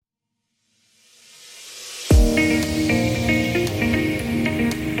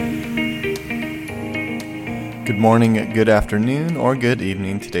morning, good afternoon, or good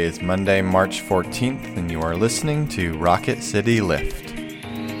evening. Today is Monday, March 14th, and you are listening to Rocket City Lift.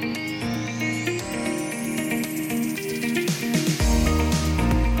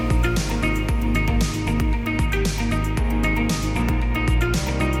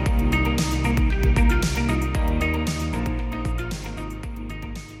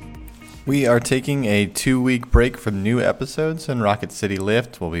 We are taking a 2-week break from new episodes in Rocket City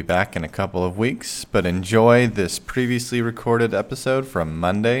Lift. We'll be back in a couple of weeks, but enjoy this previously recorded episode from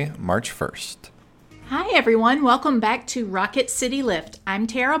Monday, March 1st. Hi everyone, welcome back to Rocket City Lift. I'm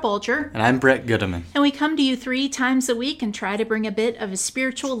Tara Bulger. And I'm Brett Goodeman. And we come to you 3 times a week and try to bring a bit of a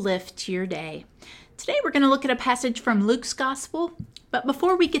spiritual lift to your day. Today we're going to look at a passage from Luke's Gospel, but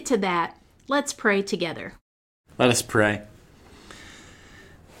before we get to that, let's pray together. Let us pray.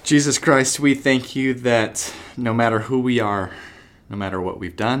 Jesus Christ, we thank you that no matter who we are, no matter what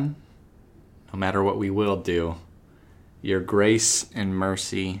we've done, no matter what we will do, your grace and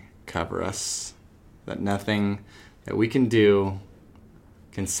mercy cover us, that nothing that we can do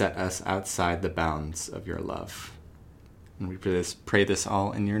can set us outside the bounds of your love. And we pray this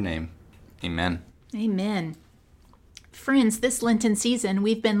all in your name. Amen. Amen. Friends, this Lenten season,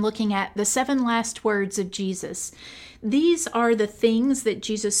 we've been looking at the 7 last words of Jesus. These are the things that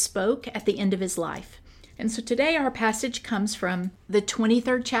Jesus spoke at the end of his life. And so today our passage comes from the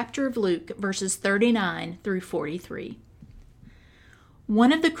 23rd chapter of Luke, verses 39 through 43.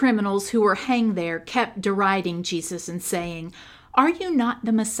 One of the criminals who were hanged there kept deriding Jesus and saying, "Are you not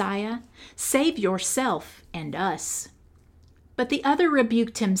the Messiah? Save yourself and us." But the other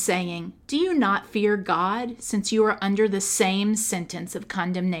rebuked him, saying, "Do you not fear God, since you are under the same sentence of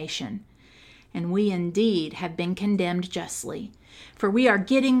condemnation? And we indeed have been condemned justly, for we are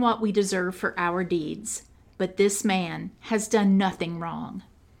getting what we deserve for our deeds. But this man has done nothing wrong."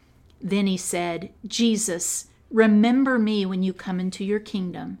 Then he said, "Jesus, remember me when you come into your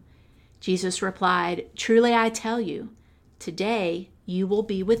kingdom." Jesus replied, "Truly I tell you, today you will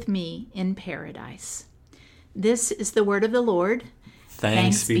be with me in paradise." This is the word of the Lord.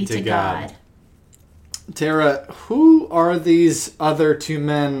 Thanks be to God. Tara, who are these other 2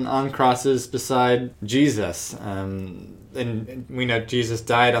 men on crosses beside Jesus? And we know Jesus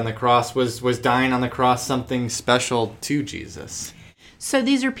died on the cross. Was dying on the cross something special to Jesus? So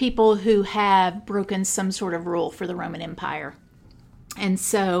these are people who have broken some sort of rule for the Roman Empire. And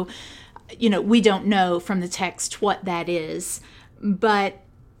so, we don't know from the text what that is, but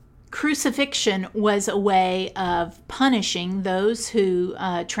crucifixion was a way of punishing those who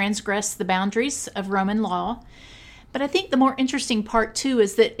transgressed the boundaries of Roman law. But I think the more interesting part, too,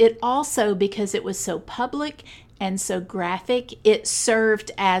 is that it also, because it was so public and so graphic, it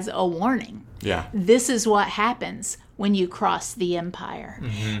served as a warning. Yeah. This is what happens when you cross the empire.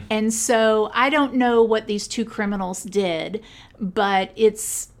 Mm-hmm. And so I don't know what these 2 criminals did, but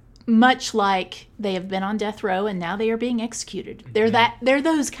it's much like they have been on death row and now they are being executed. They're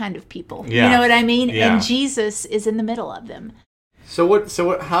those kind of people. Yeah. You know what I mean? Yeah. And Jesus is in the middle of them. So what?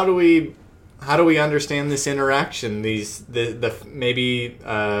 How do we understand this interaction? The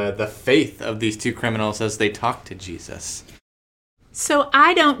faith of these 2 criminals as they talk to Jesus. So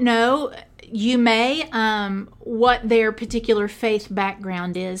I don't know. You may what their particular faith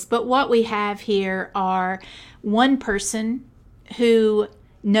background is, but what we have here are one person who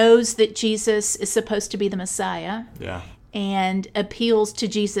knows that Jesus is supposed to be the Messiah. Yeah. And appeals to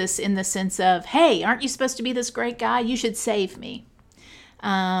Jesus in the sense of, "Hey, aren't you supposed to be this great guy? You should save me."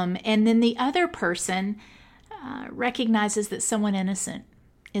 And then the other person recognizes that someone innocent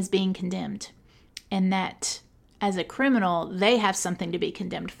is being condemned, and that as a criminal, they have something to be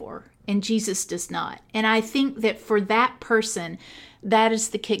condemned for, and Jesus does not. And I think that for that person, that is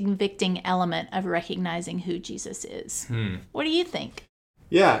the convicting element of recognizing who Jesus is. What do you think?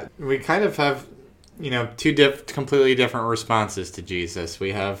 Yeah, we kind of have, 2 completely different responses to Jesus.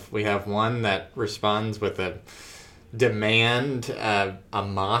 We have one that responds with a demand, a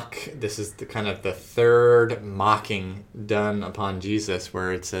mock. This is the 3rd mocking done upon Jesus,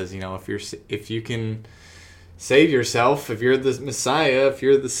 where it says, if you can save yourself, if you're the Messiah, if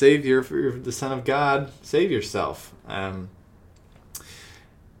you're the Savior, if you're the Son of God, save yourself. And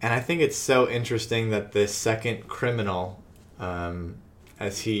I think it's so interesting that this second criminal,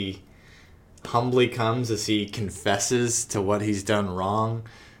 as he humbly comes, as he confesses to what he's done wrong,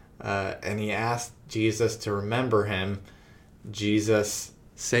 and he asks Jesus to remember him, Jesus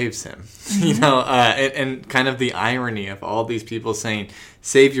saves him. Mm-hmm. And kind of the irony of all these people saying,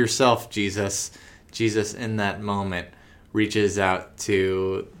 "Save yourself, Jesus." Jesus in that moment reaches out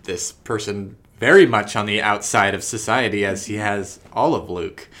to this person very much on the outside of society, as he has all of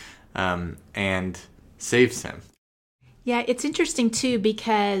Luke, and saves him. Yeah, it's interesting too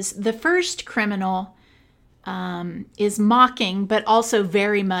because the first criminal is mocking, but also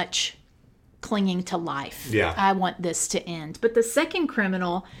very much clinging to life. Yeah. I want this to end. But the second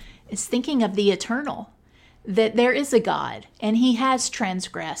criminal is thinking of the eternal, that there is a God and he has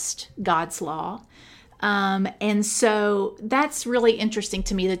transgressed God's law. And so that's really interesting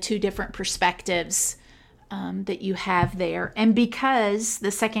to me, the two different perspectives that you have there. And because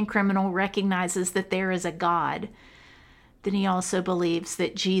the second criminal recognizes that there is a God, then he also believes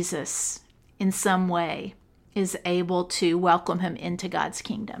that Jesus, in some way, is able to welcome him into God's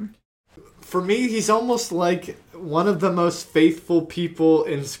kingdom. For me, he's almost like one of the most faithful people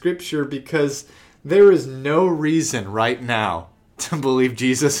in Scripture because there is no reason right now to believe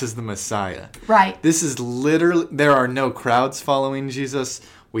Jesus is the Messiah. Right. This is literally, there are no crowds following Jesus.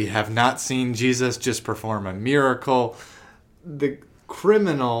 We have not seen Jesus just perform a miracle. The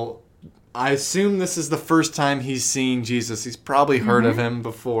criminal, I assume this is the first time he's seeing Jesus. He's probably heard of him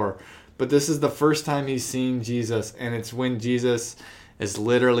before, but this is the first time he's seeing Jesus, and it's when Jesus is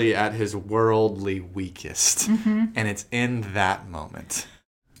literally at his worldly weakest, and it's in that moment.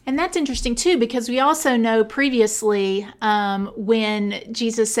 And that's interesting too, because we also know previously when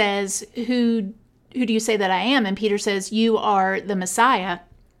Jesus says, who do you say that I am? And Peter says, you are the Messiah.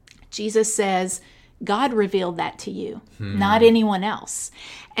 Jesus says, God revealed that to you, not anyone else.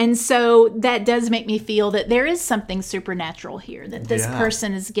 And so that does make me feel that there is something supernatural here, that this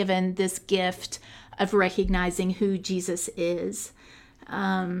person is given this gift of recognizing who Jesus is.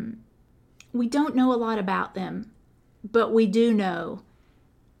 We don't know a lot about them, but we do know,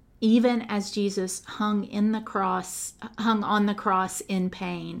 even as Jesus hung on the cross in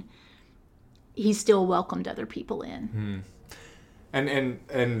pain, he still welcomed other people in.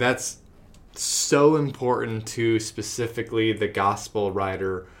 And that's so important to specifically the gospel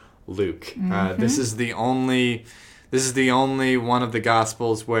writer Luke. This is the only one of the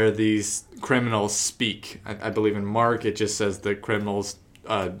gospels where these criminals speak. I believe in Mark it just says the criminals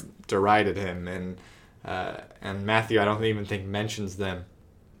derided him, and Matthew I don't even think mentions them.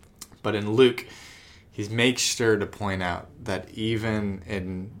 But in Luke, he makes sure to point out that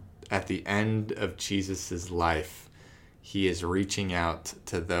even at the end of Jesus' life, he is reaching out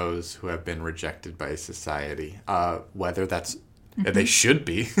to those who have been rejected by society, whether that's they should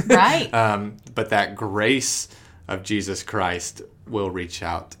be, Right? But that grace of Jesus Christ will reach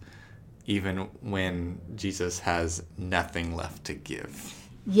out even when Jesus has nothing left to give.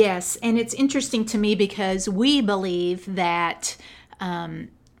 Yes, and it's interesting to me because we believe that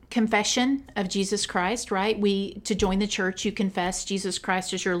confession of Jesus Christ, right? To join the church, you confess Jesus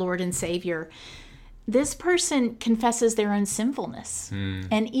Christ as your Lord and Savior. This person confesses their own sinfulness.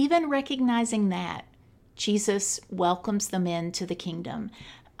 And even recognizing that, Jesus welcomes them into the kingdom.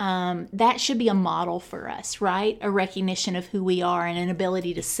 That should be a model for us, right? A recognition of who we are and an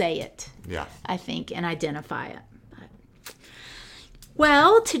ability to say it, I think, and identify it.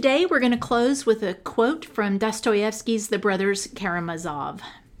 Well, today we're going to close with a quote from Dostoevsky's The Brothers Karamazov.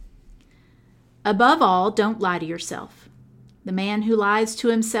 Above all, don't lie to yourself. The man who lies to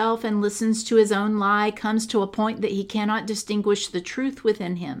himself and listens to his own lie comes to a point that he cannot distinguish the truth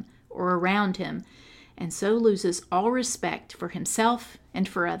within him or around him, and so loses all respect for himself and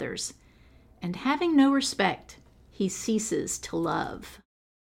for others. And having no respect, he ceases to love.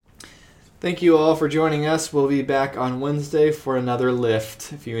 Thank you all for joining us. We'll be back on Wednesday for another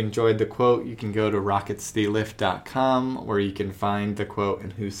lift. If you enjoyed the quote, you can go to rocketcitylift.com where you can find the quote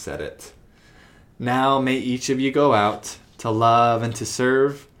and who said it. Now may each of you go out to love and to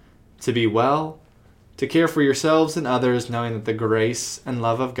serve, to be well, to care for yourselves and others, knowing that the grace and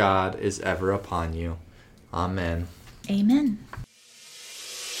love of God is ever upon you. Amen. Amen.